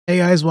Hey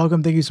guys,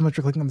 welcome. Thank you so much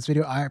for clicking on this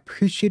video. I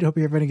appreciate it. Hope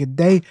you're having a good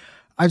day.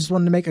 I just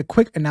wanted to make a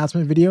quick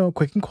announcement video,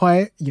 quick and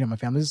quiet. You know, my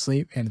family's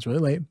asleep and it's really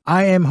late.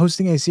 I am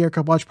hosting a Sierra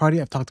Cup watch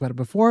party. I've talked about it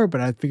before, but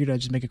I figured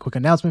I'd just make a quick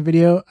announcement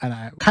video and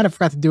I kind of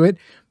forgot to do it,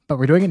 but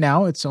we're doing it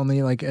now. It's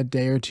only like a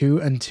day or two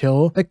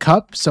until the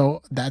cup,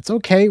 so that's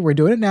okay. We're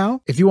doing it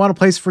now. If you want a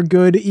place for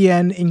good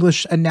EN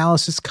English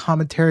analysis,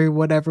 commentary,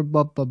 whatever,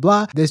 blah, blah,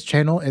 blah, this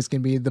channel is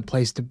going to be the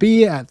place to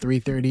be at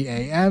 3:30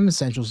 a.m.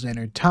 Central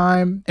Standard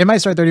Time. It might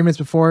start 30 minutes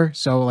before,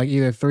 so like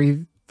either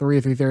 3 or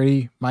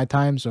 3:30 my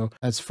time, so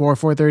that's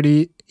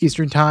 4:30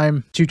 Eastern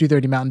Time,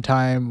 2:30 Mountain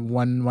Time,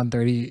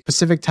 1:30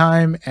 Pacific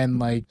Time, and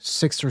like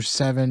 6 or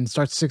 7,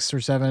 starts 6 or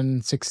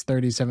 7,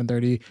 6:30,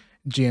 7:30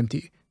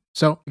 GMT.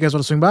 So if you guys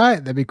want to swing by,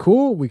 that'd be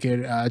cool. We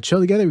could chill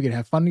together, we could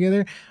have fun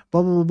together,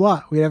 blah, blah, blah,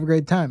 blah. We'd have a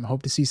great time. I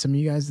hope to see some of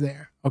you guys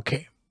there.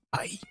 Okay,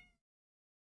 bye.